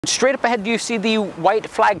Straight up ahead, do you see the white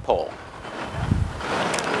flagpole?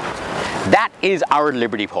 That is our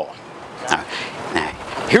Liberty Pole. Now,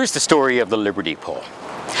 here's the story of the Liberty Pole.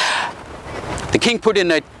 The king put in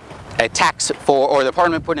a tax for, or the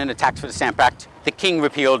parliament put in a tax for the Stamp Act. The king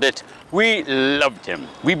repealed it. We loved him.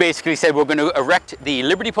 We basically said we're going to erect the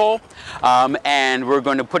Liberty Pole, and we're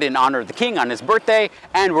going to put it in honor of the king on his birthday,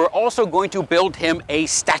 and we're also going to build him a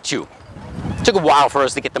statue. It took a while for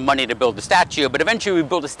us to get the money to build the statue, but eventually we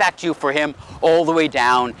built a statue for him all the way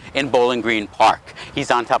down in Bowling Green Park.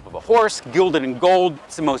 He's on top of a horse, gilded in gold.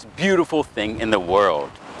 It's the most beautiful thing in the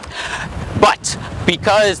world. But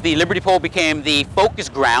because the Liberty Pole became the focus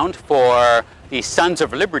ground for the Sons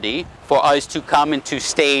of Liberty, for us to come and to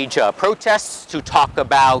stage protests, to talk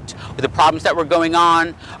about the problems that were going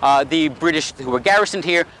on, the British who were garrisoned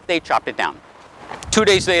here, they chopped it down. 2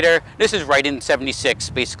 days later, this is right in 76,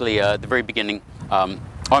 basically the very beginning,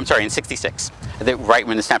 in 66, right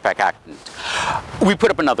when the Stamp Act happened. We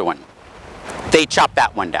put up another one. They chopped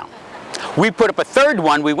that one down. We put up a third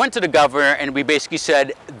one. We went to the governor and we basically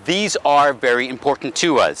said, these are very important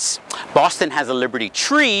to us. Boston has a Liberty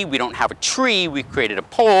tree. We don't have a tree. We created a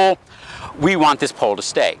pole. We want this pole to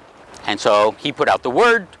stay. And so he put out the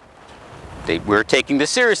word. We're taking this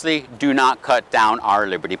seriously. Do not cut down our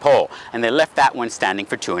Liberty Pole. And they left that one standing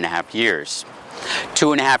for 2.5 years.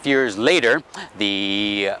 2.5 years later,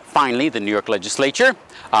 finally the New York legislature,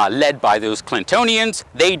 led by those Clintonians,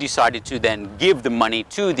 they decided to then give the money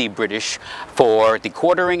to the British for the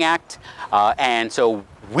Quartering Act. And so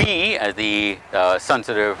we, as the Sons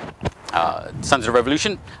of the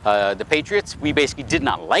Revolution, the Patriots, we basically did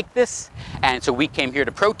not like this. And so we came here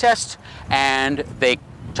to protest, and they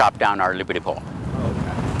chopped down our Liberty Pole.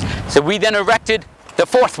 So we then erected the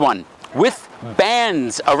fourth one with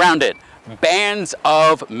bands around it. Bands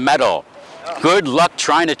of metal. Good luck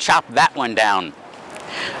trying to chop that one down.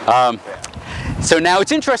 So now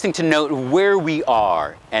it's interesting to note where we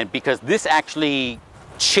are, and because this actually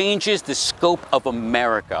changes the scope of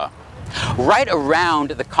America. Right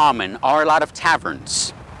around the Common are a lot of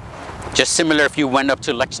taverns. Just similar if you went up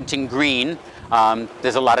to Lexington Green,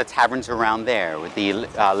 there's a lot of taverns around there with the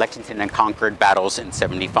Lexington and Concord battles in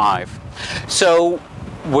 '75. So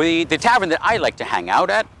the tavern that I like to hang out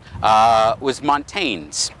at was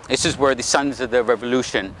Montaigne's. This is where the Sons of the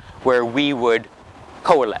Revolution, where we would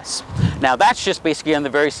coalesce. Now that's just basically on the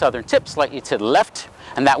very southern tip, slightly to the left,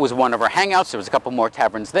 and that was one of our hangouts. There was a couple more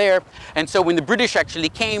taverns there. And so when the British actually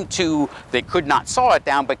came to, they could not saw it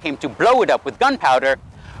down, but came to blow it up with gunpowder,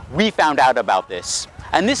 we found out about this.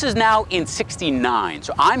 And this is now in '69.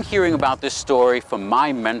 So I'm hearing about this story from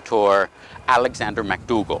my mentor, Alexander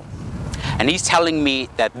McDougall. And he's telling me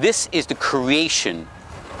that this is the creation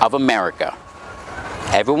of America.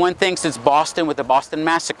 Everyone thinks it's Boston with the Boston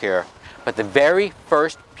Massacre, but the very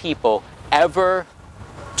first people ever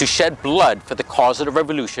to shed blood for the cause of the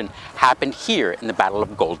revolution happened here in the Battle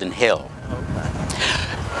of Golden Hill.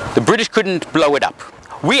 The British couldn't blow it up.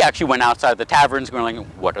 We actually went outside the taverns going like,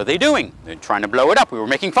 what are they doing? They're trying to blow it up. We were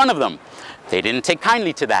making fun of them. They didn't take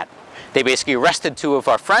kindly to that. They basically arrested 2 of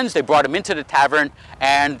our friends. They brought them into the tavern,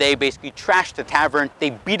 and they basically trashed the tavern.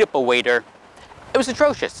 They beat up a waiter. It was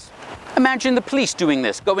atrocious. Imagine the police doing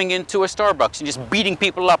this, going into a Starbucks and just beating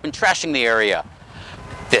people up and trashing the area.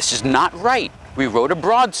 This is not right. We wrote a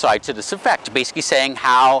broadside to this effect, basically saying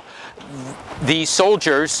how the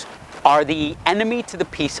soldiers are the enemy to the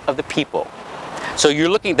peace of the people. So you're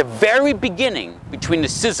looking at the very beginning between the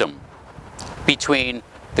schism between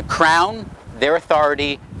the crown, their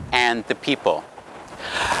authority, and the people.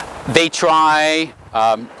 They try,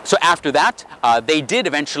 so after that, they did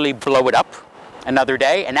eventually blow it up another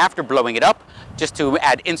day, and after blowing it up, just to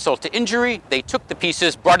add insult to injury, they took the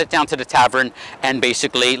pieces, brought it down to the tavern, and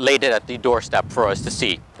basically laid it at the doorstep for us to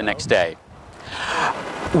see the next day.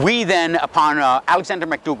 We then, upon Alexander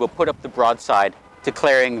McDougall, put up the broadside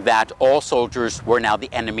declaring that all soldiers were now the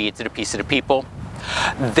enemy to the peace of the people.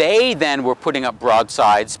 They then were putting up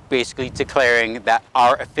broadsides basically declaring that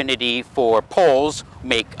our affinity for poles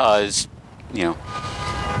make us, you know,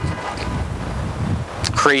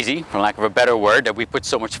 crazy, for lack of a better word, that we put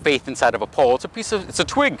so much faith inside of a pole. It's a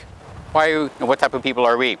twig. What type of people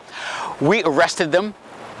are we? We arrested them,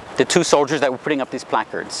 the 2 soldiers that were putting up these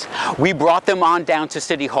placards. We brought them on down to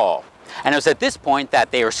City Hall. And it was at this point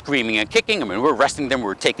that they were screaming and kicking. I mean, we're arresting them,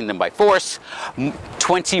 we're taking them by force.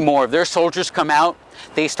 20 more of their soldiers come out.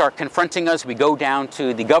 They start confronting us. We go down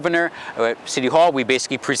to the governor at City Hall. We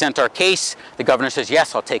basically present our case. The governor says,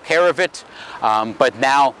 yes, I'll take care of it. But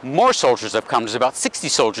now more soldiers have come. There's about 60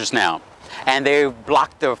 soldiers now. And they've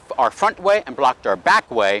blocked our front way and blocked our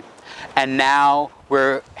back way. And now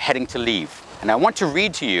we're heading to leave. And I want to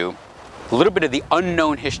read to you a little bit of the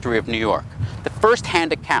unknown history of New York, the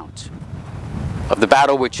first-hand account of the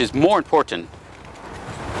battle which is more important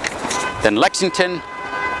than Lexington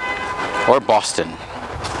or Boston.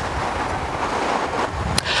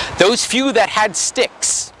 Those few that had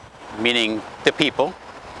sticks, meaning the people,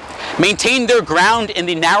 maintained their ground in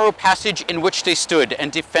the narrow passage in which they stood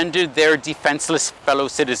and defended their defenseless fellow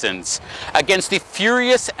citizens against the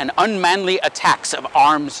furious and unmanly attacks of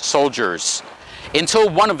armed soldiers, until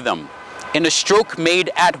one of them, in a stroke made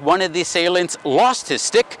at one of the assailants, lost his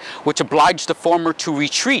stick, which obliged the former to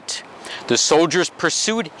retreat. The soldiers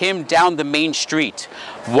pursued him down the main street.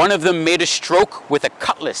 One of them made a stroke with a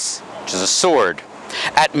cutlass, which is a sword,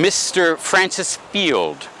 at Mr. Francis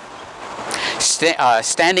Field,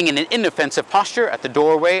 standing in an inoffensive posture at the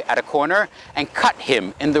doorway at a corner, and cut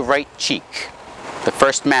him in the right cheek. The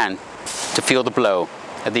first man to feel the blow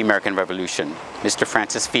of the American Revolution, Mr.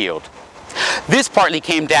 Francis Field. This partly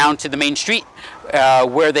came down to the main street,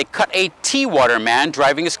 where they cut a tea water man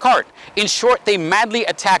driving his cart. In short, they madly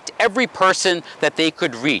attacked every person that they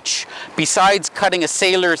could reach. Besides cutting a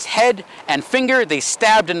sailor's head and finger, they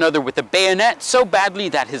stabbed another with a bayonet so badly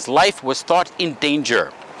that his life was thought in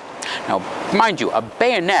danger. Now, mind you, a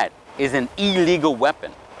bayonet is an illegal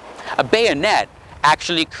weapon. A bayonet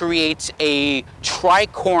actually creates a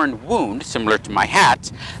tricorn wound, similar to my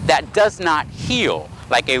hat, that does not heal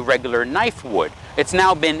like a regular knife would. It's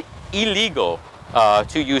now been illegal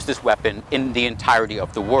to use this weapon in the entirety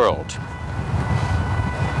of the world.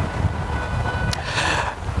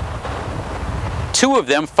 Two of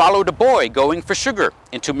them followed a boy going for sugar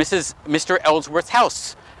into Mr. Ellsworth's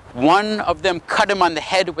house. One of them cut him on the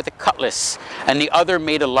head with a cutlass, and the other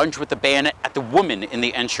made a lunge with the bayonet at the woman in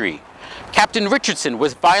the entry. Captain Richardson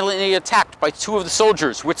was violently attacked by two of the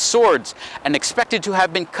soldiers with swords and expected to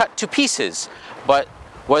have been cut to pieces, but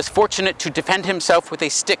was fortunate to defend himself with a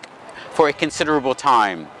stick for a considerable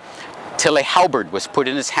time, till a halberd was put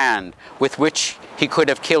in his hand, with which he could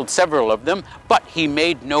have killed several of them, but he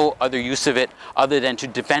made no other use of it other than to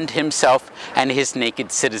defend himself and his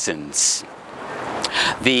naked citizens.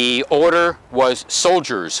 The order was,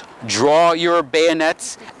 soldiers, draw your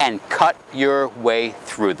bayonets and cut your way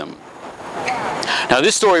through them. Now,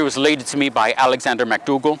 this story was related to me by Alexander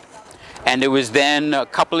McDougall, and it was then a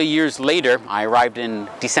couple of years later, I arrived in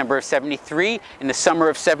December of '73. In the summer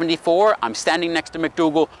of '74, I'm standing next to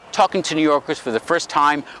McDougall, talking to New Yorkers for the first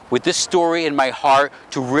time with this story in my heart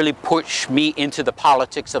to really push me into the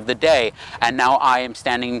politics of the day. And now I am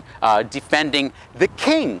standing defending the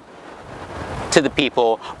king to the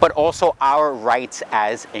people, but also our rights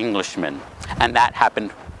as Englishmen. And that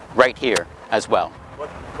happened right here as well.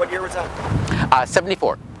 What year was that?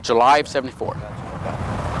 74, July of '74.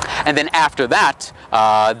 And then after that,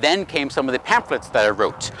 then came some of the pamphlets that I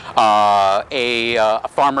wrote. A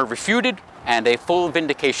farmer refuted and a full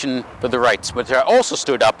vindication for the rights, which I also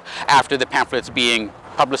stood up after the pamphlets being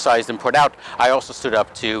publicized and put out. I also stood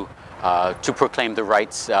up to proclaim the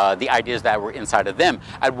rights, the ideas that were inside of them.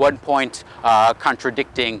 At one point,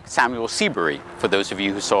 contradicting Samuel Seabury, for those of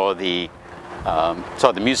you who saw the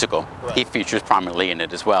musical. Right. He features prominently in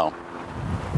it as well.